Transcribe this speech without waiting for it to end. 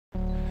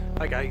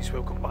Hi guys,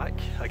 welcome back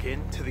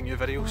again to the new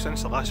video.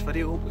 Since the last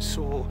video was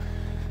so,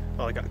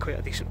 well, I got quite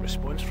a decent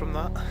response from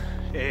that.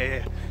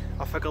 I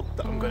figured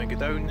that I'm going to go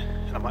down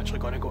and I'm actually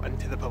going to go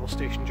into the power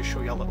station, just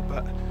show you a little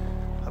bit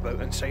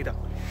about inside it.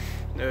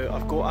 Now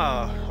I've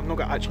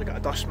not actually got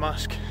a dust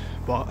mask,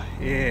 but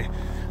I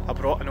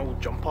brought an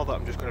old jumper that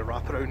I'm just going to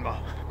wrap around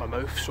my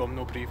mouth so I'm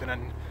not breathing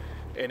in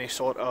any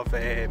sort of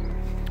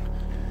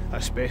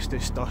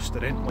asbestos dust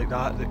or anything like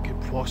that that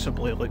could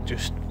possibly like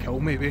just kill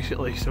me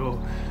basically. So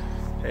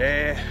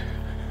we'll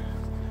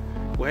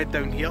head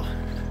down here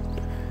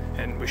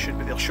and we should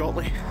be there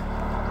shortly.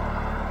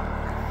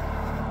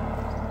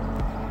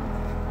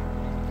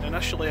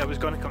 Initially I was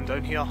going to come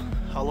down here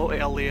a lot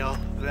earlier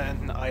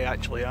than I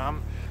actually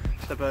am.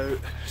 It's about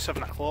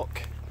 7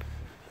 o'clock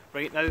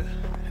right now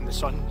and the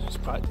sun's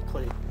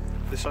practically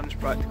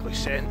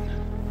setting.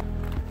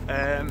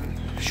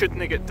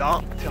 Shouldn't get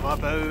dark till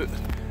about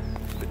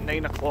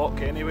 9 o'clock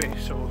anyway,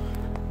 so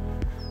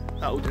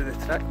that'll do the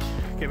trick.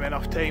 Give me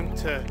enough time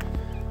to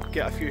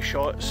get a few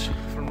shots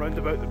from round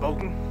about the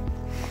building.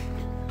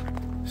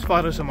 As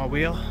far as I'm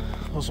aware,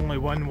 there's only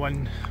one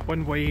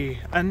way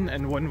in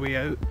and one way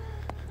out.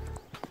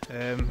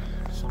 So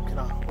I'm kind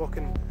of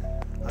walking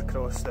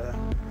across the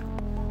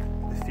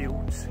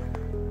fields.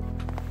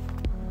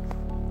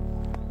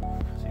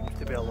 Seems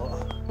to be a lot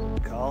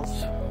of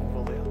cars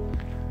over there.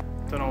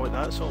 Don't know what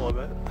that's all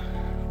about,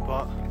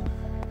 but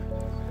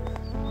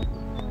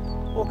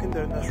walking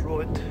down this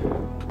road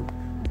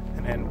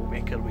and then we'll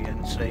make our way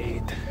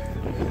inside.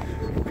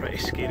 Pretty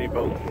scary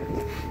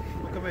building.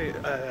 Look about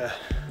a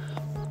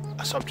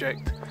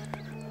subject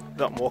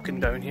that I'm walking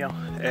down here.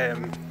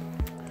 In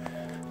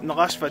the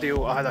last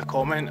video I had a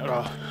comment or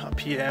a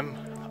PM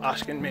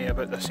asking me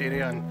about this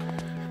area and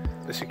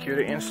the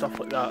security and stuff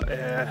like that.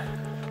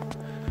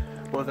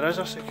 Well, there is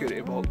a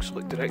security box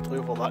like directly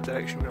over that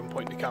direction where I'm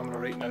pointing the camera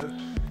right now,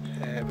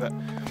 but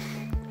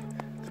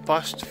the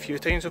past few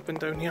times I've been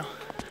down here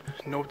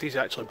nobody's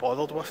actually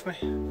bothered with me,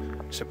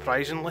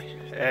 surprisingly,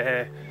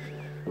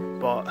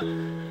 but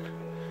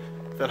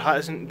there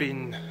hasn't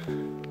been,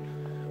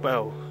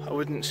 well, I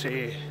wouldn't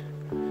say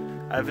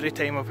every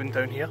time I've been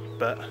down here,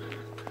 but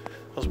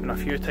there's been a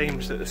few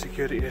times that the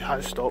security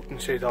has stopped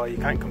and said, oh, you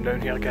can't come down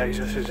here guys,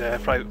 this is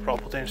private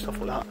property and stuff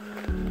like that.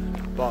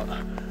 But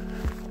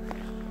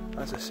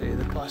as I say,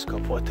 the past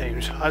couple of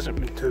times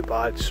hasn't been too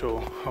bad,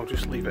 so I'll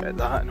just leave it at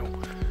that and I'll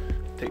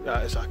take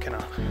that as a kind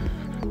of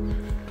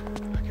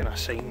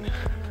sign.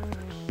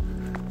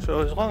 So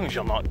as long as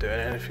you're not doing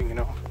anything, you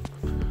know,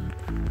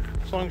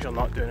 as long as you're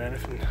not doing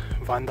anything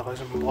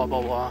vandalism, blah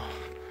blah blah,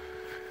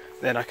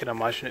 then I can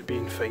imagine it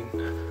being fine.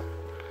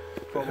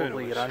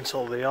 Probably your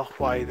answer there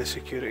why the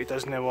security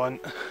doesn't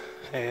want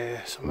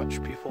so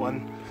much people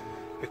in,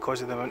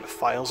 because of the amount of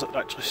files that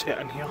are actually set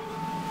in here.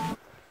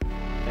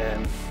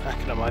 I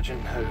can imagine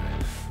how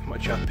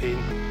much a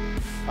pain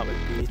that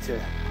would be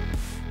to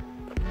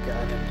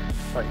get in and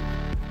try and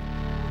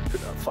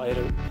put that fire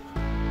out.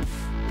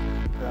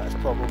 That's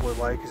probably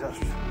why, because that's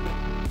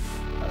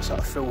at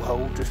a full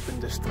hill just been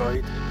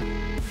destroyed,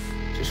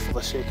 just for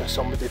the sake of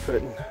somebody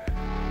putting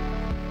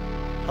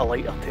a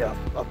lighter to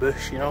a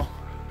bush, you know.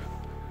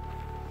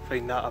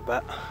 Find that a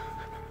bit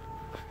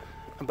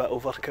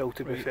overkill,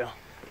 to be fair.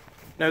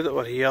 Now that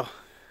we're here,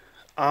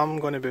 I'm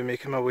going to be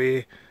making my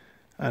way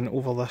in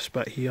over this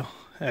bit here.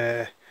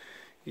 You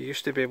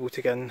used to be able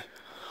to get in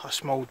a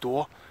small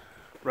door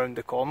round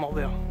the corner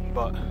there,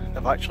 but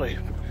they've actually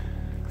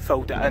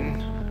filled it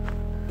in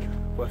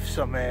with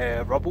some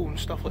rubble and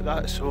stuff like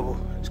that, so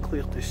it's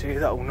clear to say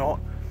that I'll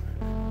not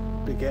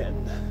be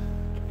getting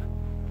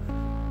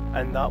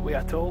in that way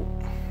at all.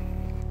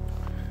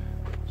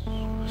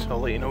 So I'll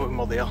let you know when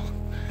we're there.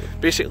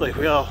 Basically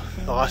where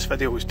the last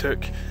video was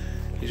took,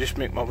 you just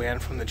make my way in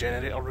from the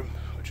generator room,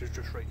 which is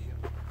just right here.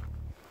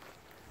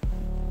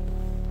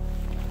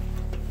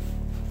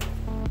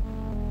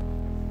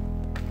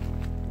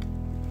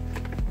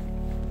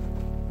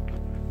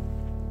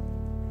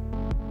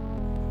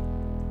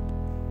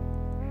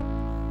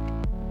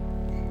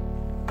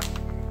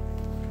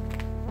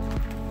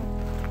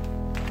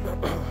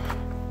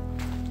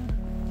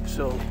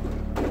 So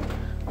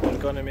we're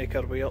going to make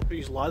our way up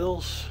these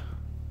ladders,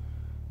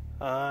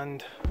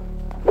 and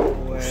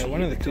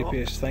one of the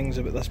creepiest things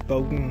about this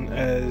building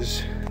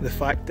is the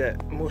fact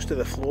that most of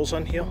the floors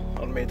in here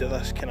are made of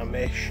this kind of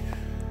mesh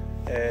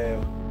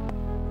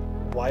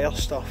wire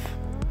stuff,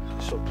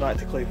 so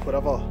practically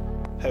how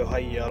high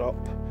you're up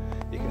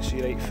you can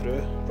see right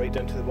through, right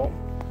down to the bottom,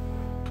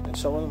 and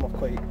some of them are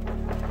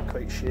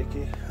quite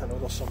shaky. I know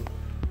there's some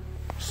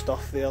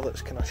stuff there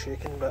that's kind of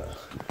shaking, but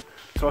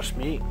trust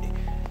me,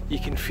 you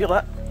can feel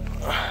it.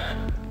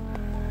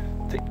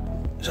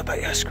 There's a bit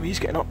of a squeeze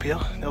getting up here.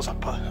 There's a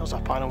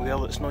panel there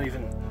that's not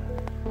even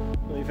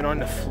on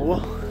the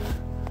floor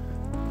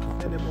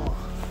anymore.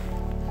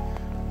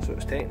 So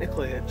it's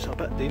a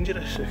bit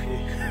dangerous if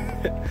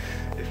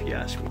you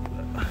ask me.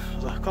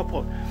 There's I've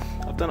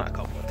done it a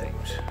couple of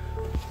times,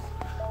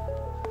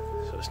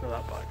 so it's not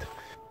that bad.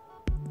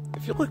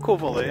 If you look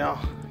over there,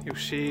 you'll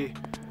see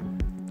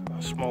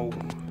a small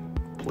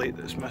plate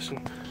that's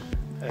missing,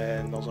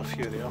 and there's a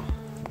few there,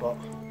 but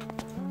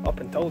up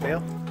until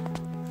there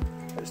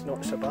it's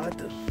not so bad.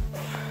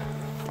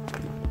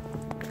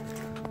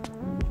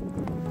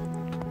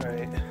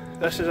 Right,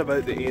 this is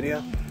about the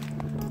area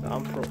that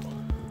I'm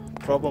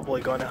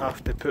probably going to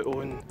have to put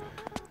on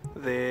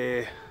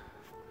the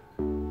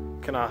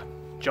kind of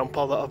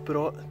jumper that I've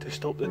brought to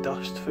stop the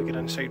dust from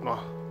getting inside my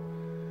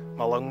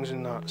lungs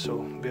and that, so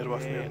bear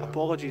with me.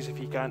 Apologies if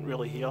you can't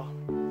really hear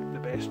the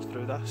best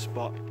through this,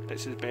 but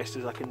it's as best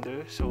as I can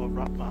do, so I've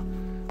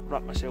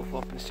wrapped myself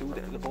up and sealed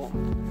it at the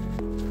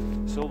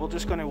bottom. So we're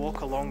just going to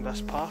walk along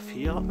this path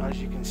here.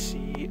 As you can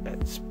see,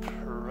 it's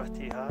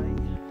pretty high,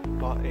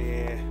 but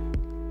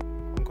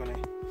I'm going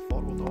to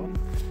forward on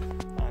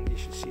and you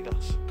should see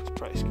this. It's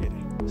pretty scary.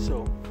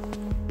 So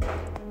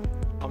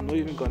I'm not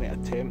even going to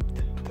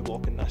attempt to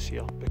walk in this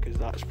here because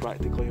that's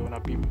practically on a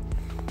beam,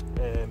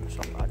 so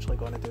I'm actually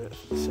going to do it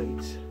from the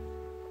sides.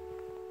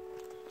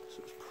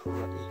 So it's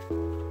pretty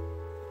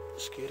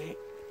scary.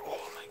 Oh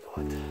my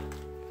god.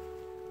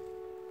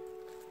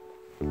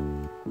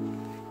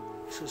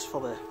 This is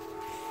for the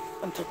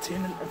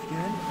entertainment of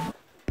you.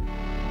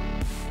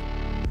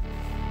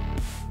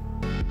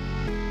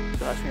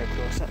 So that's me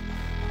across it,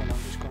 and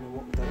I'm just going to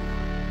walk down.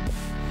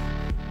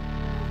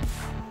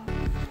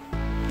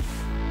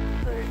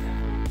 Right.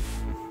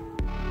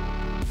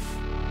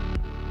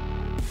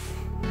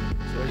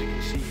 So as you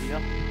can see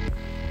here,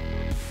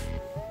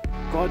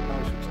 God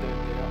knows what's down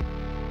there,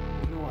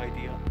 no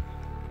idea,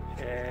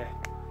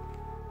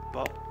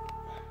 but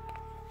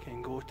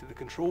can go to the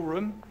control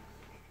room,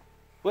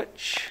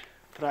 which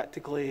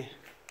practically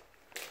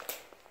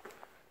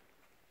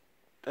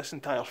this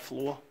entire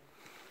floor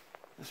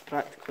is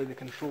practically the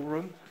control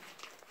room.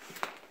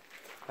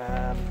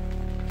 So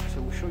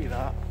we'll show you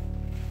that.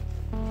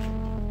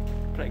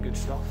 Pretty good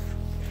stuff.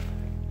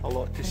 A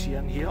lot to see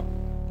in here.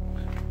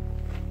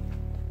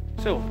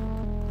 So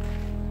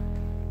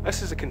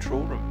this is the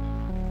control room.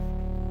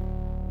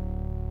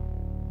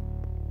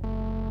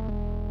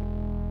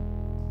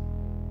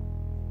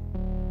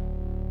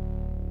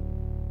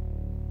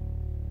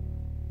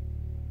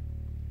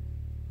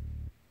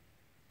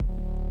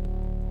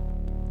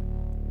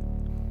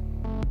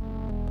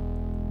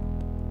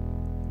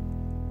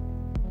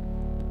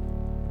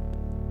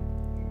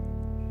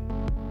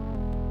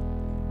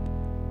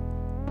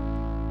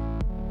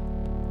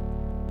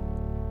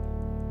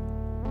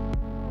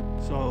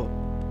 So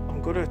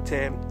I'm going to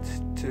attempt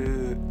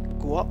to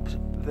go up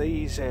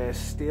these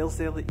stairs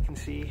there that you can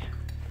see,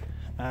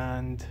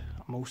 and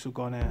I'm also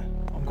going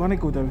to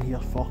go down here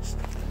first.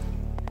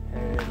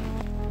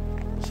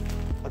 There's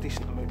a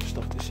decent amount of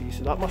stuff to see,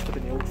 so that must have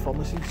been the old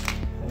furnaces.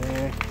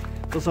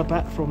 There's a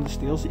bit from the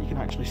stairs that you can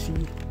actually see.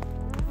 In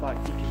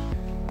fact, you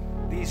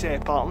can, these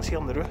patterns here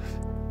on the roof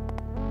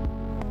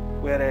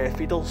were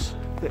feeders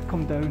that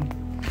come down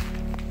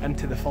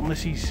into the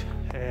furnaces,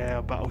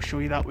 but I'll show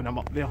you that when I'm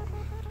up there.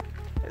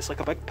 It's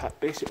like a big pit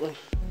basically,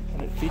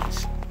 and it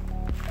feeds.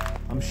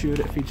 I'm sure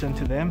it feeds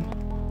into them.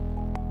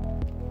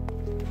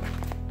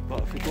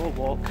 But if we go a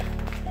walk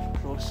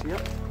across here,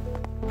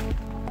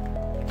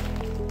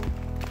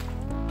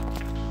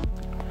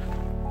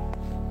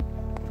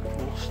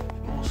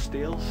 more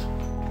stairs,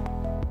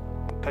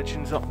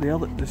 pigeons up there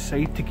that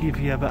decide to give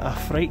you a bit of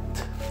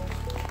fright.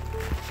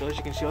 So as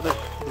you can see, all the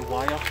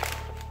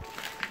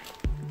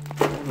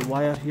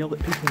wire here that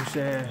people's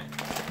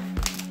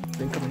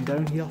been coming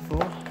down here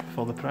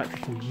for the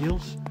practical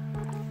years.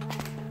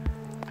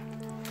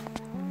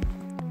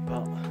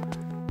 But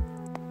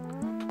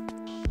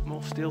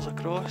more stairs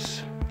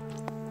across.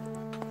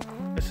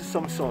 This is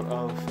some sort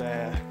of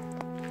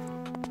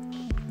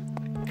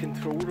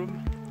control room.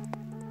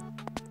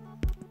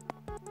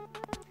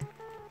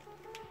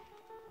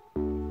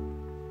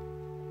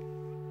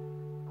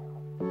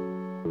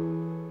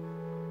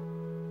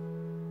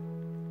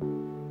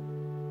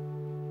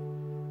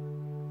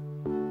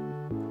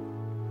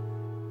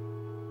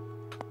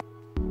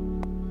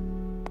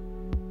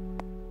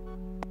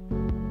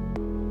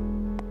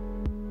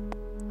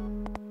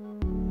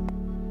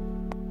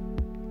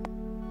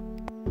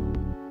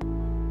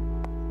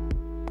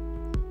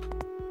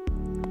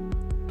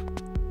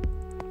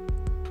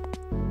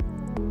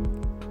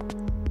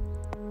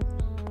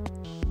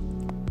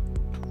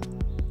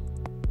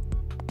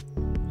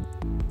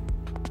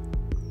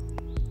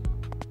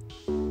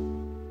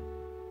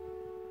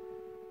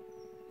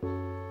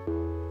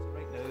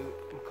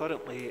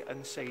 Currently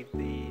inside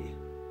the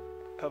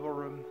power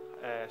room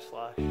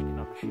slash kind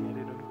of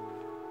machinery room.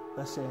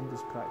 This end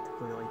is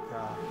practically like it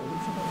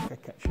looks a bit like a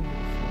kitchen with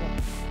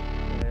a floor.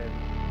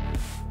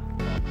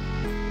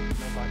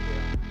 Not back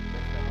there,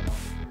 but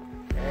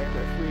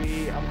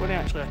I'm going to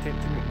actually attempt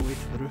to make my way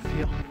to the roof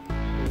here.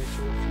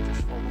 So if you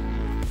just follow me,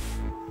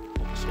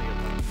 obviously you're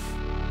down.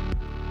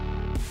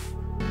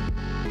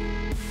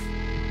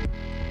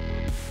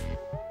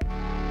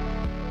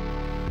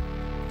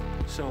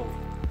 So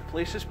the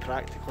place is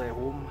practically a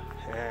home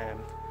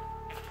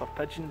for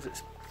pigeons.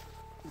 It's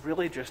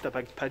really just a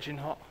big pigeon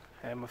hut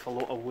with a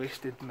lot of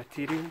wasted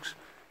materials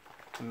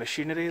and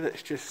machinery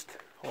that's just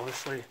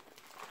obviously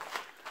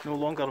no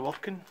longer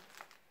working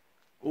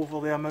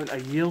over the amount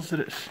of years that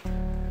it's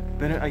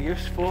been out of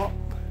use for.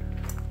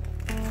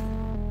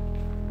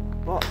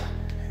 But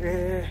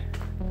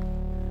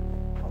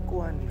I'll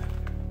go in,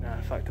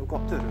 in fact I'll go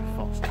up to the roof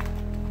first.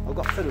 I'll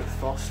go up to the roof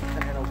first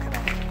and then I'll kind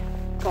of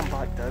come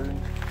back down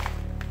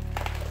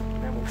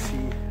and then we'll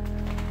see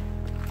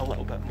a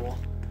little bit more.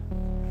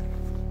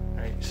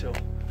 Right, so I'm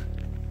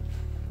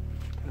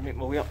going to make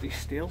my way up these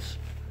stairs.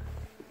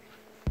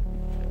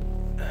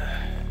 No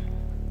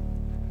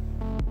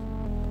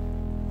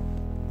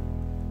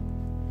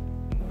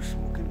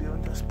smoking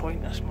beyond this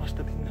point. This must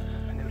have been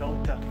an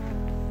allowed to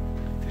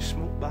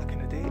smoke back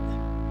in the day.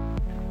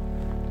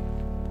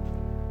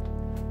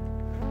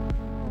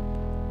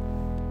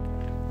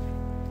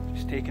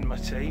 Just taking my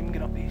time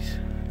getting up these.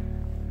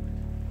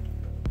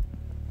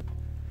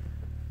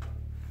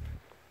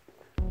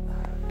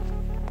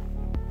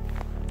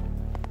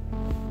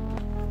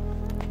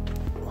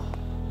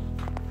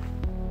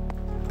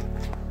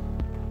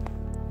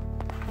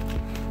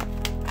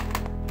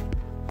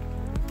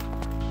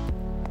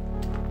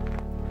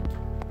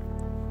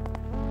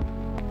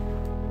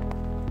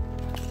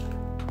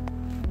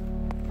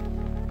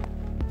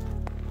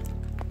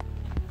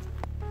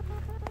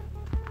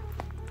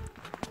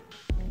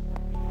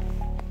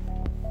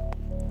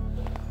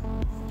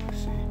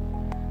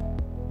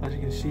 As you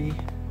can see,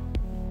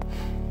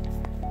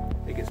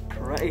 it gets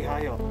pretty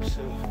high up,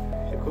 so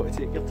you've got to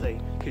take your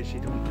time because you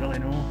don't really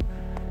know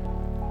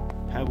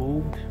how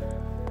old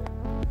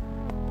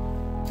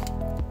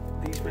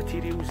these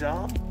materials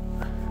are. So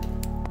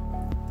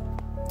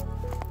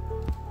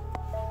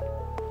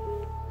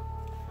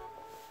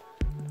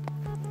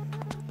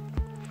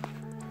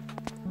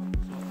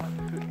I've had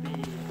to put the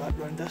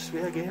background this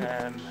way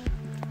again.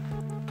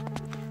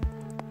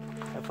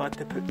 I've had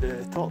to put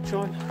the torch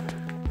on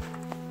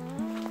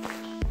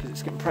because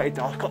it's getting pretty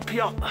dark up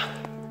here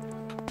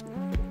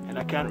and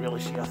I can't really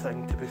see a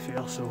thing, to be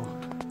fair, so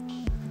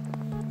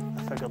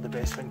I figured the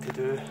best thing to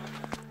do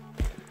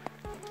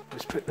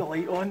was put the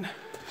light on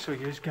so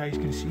you guys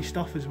can see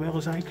stuff as well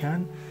as I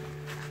can.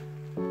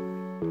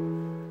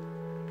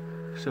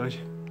 So there's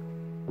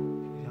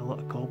a lot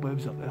of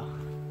cobwebs up there,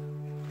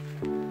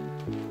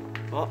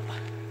 but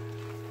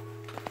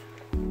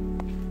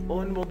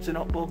onwards and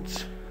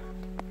upwards.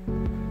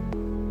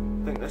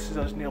 I think this is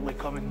us nearly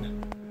coming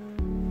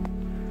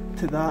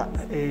to that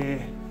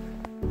pit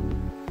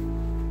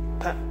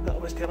that I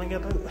was telling you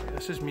about.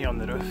 This is me on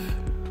the roof,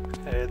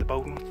 the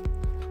building.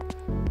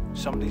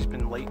 Somebody's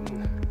been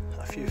lighting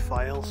a few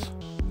fires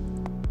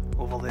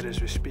over there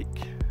as we speak.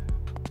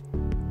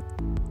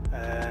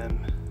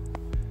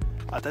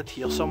 I did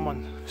hear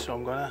someone, so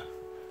I'm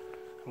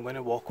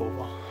gonna walk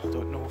over. I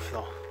don't know if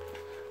they're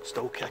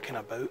still kicking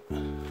about.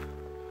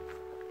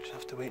 Just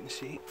have to wait and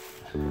see.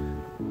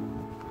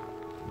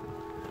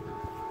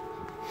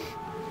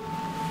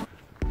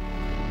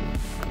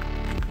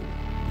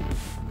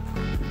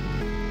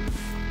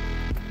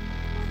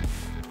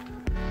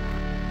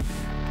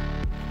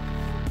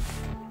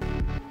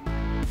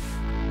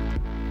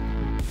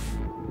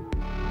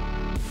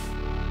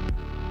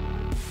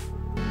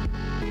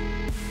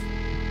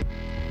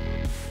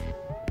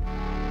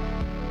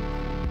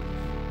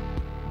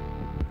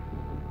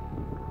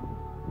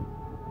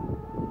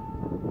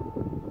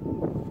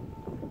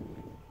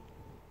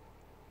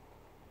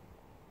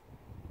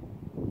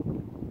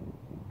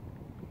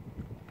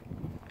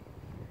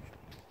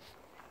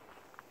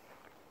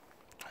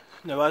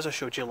 Now, as I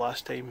showed you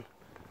last time,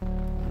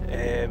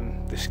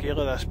 the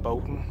scale of this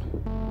building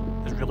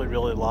is really,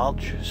 really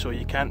large, so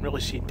you can't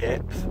really see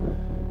depth.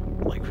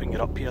 Like when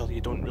you're up here,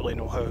 you don't really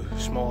know how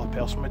small a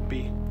person would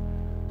be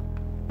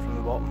from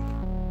the bottom.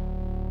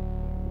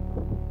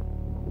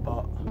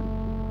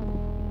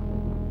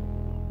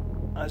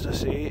 But as I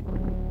say,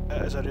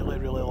 it is a really,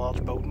 really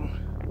large building.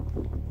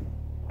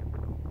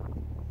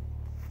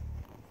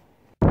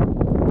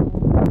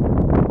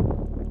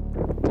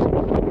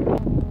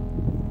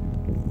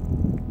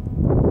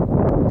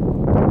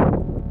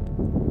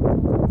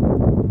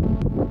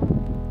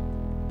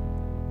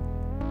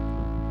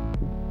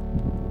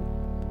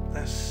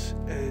 This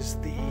is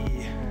the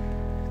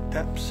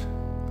tips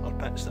or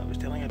pits that I was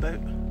telling you about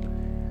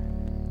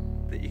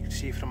that you can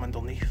see from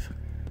underneath.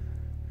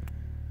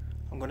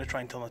 I'm going to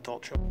try and turn the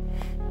torch up,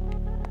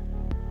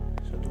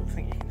 so I don't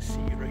think you can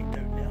see right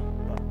down there,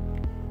 but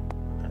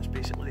that's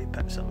basically the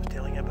pits that I was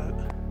telling you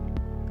about.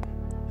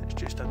 It's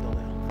just under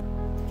there.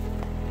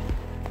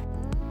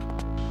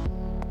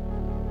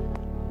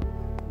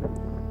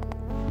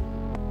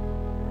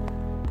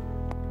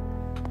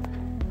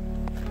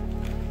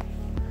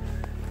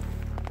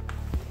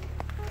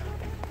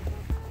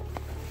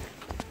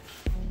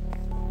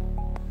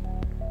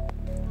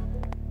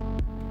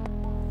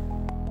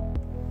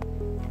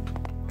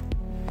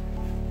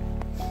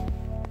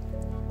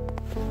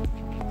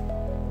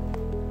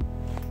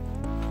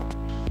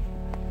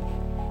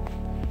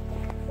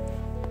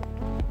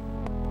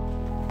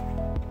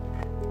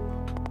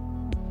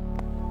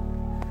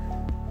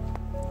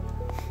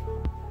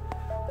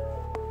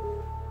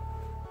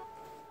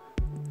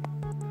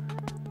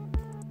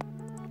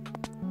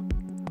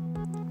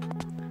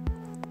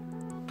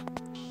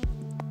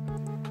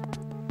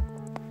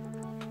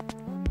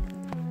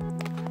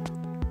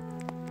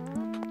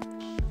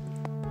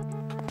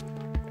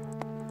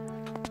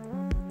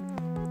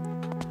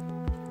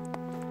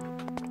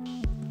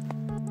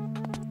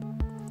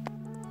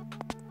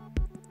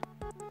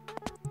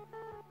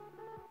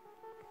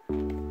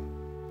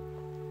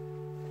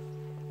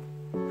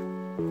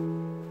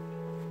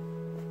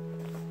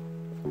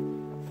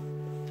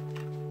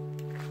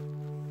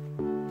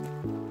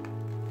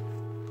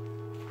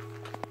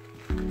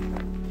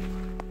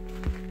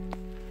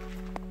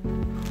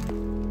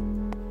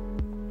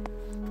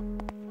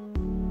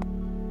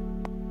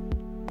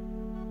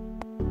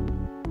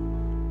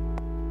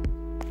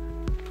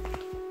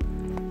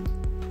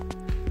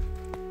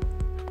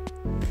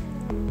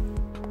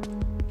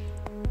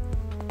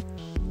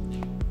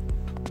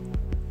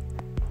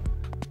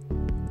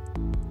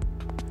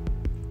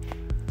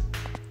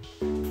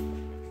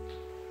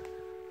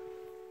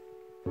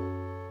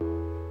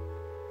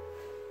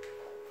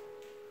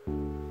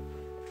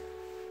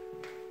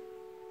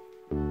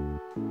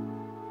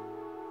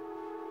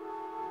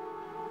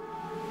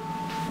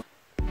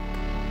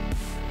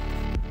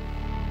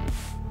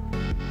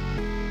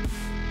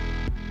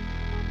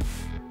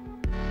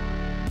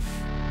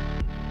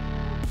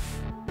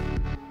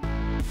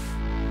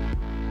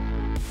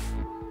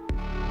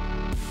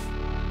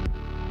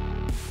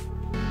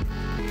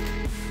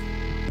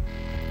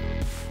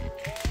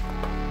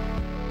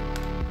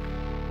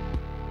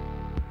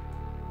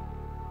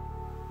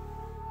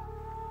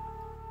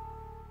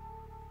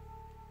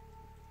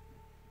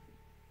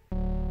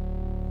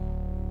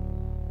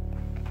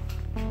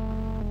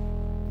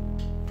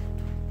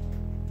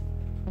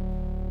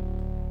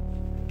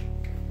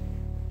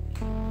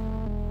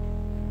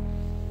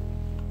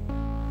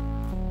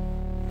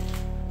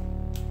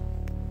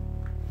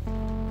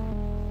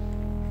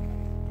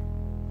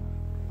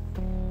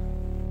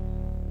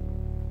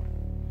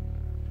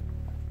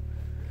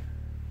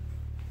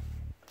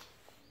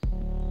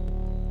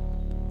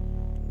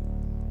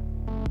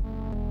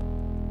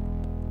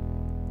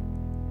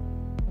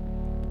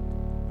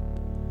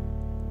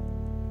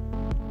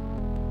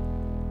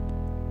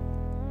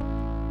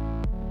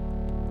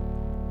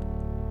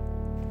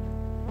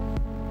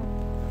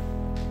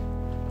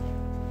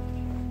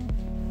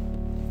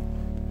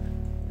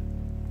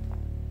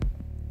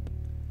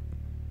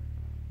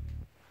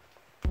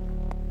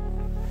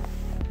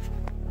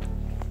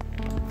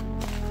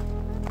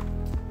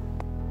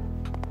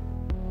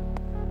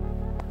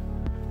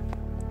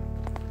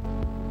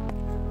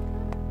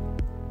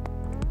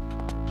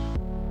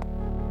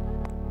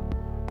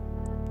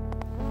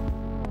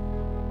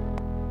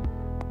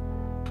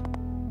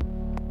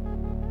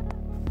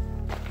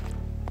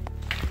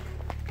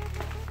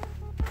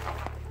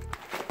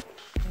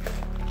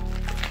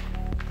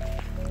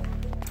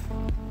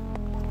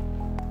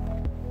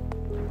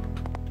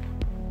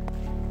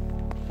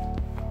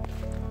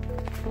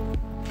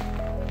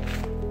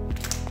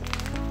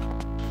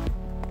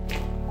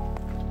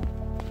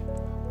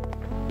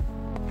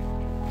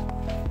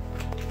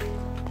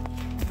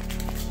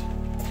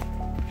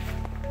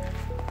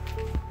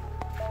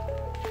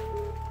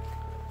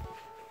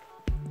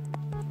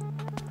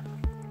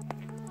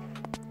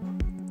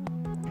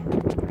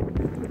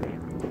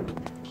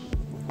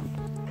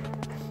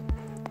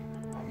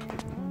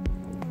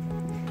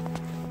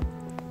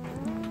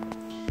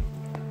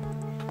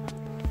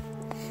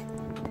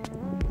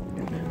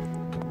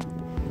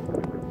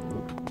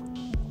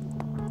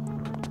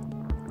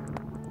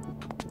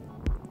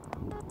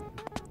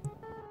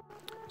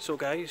 So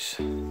guys,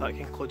 that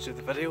concludes the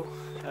video.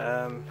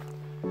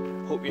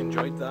 Hope you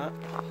enjoyed that.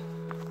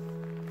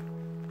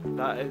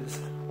 That is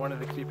one of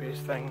the creepiest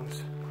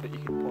things that you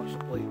could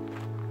possibly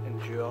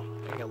endure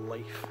in your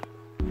life.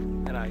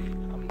 And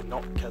I'm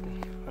not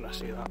kidding when I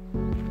say that.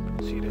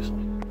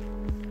 Seriously.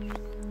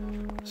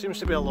 Seems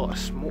to be a lot of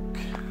smoke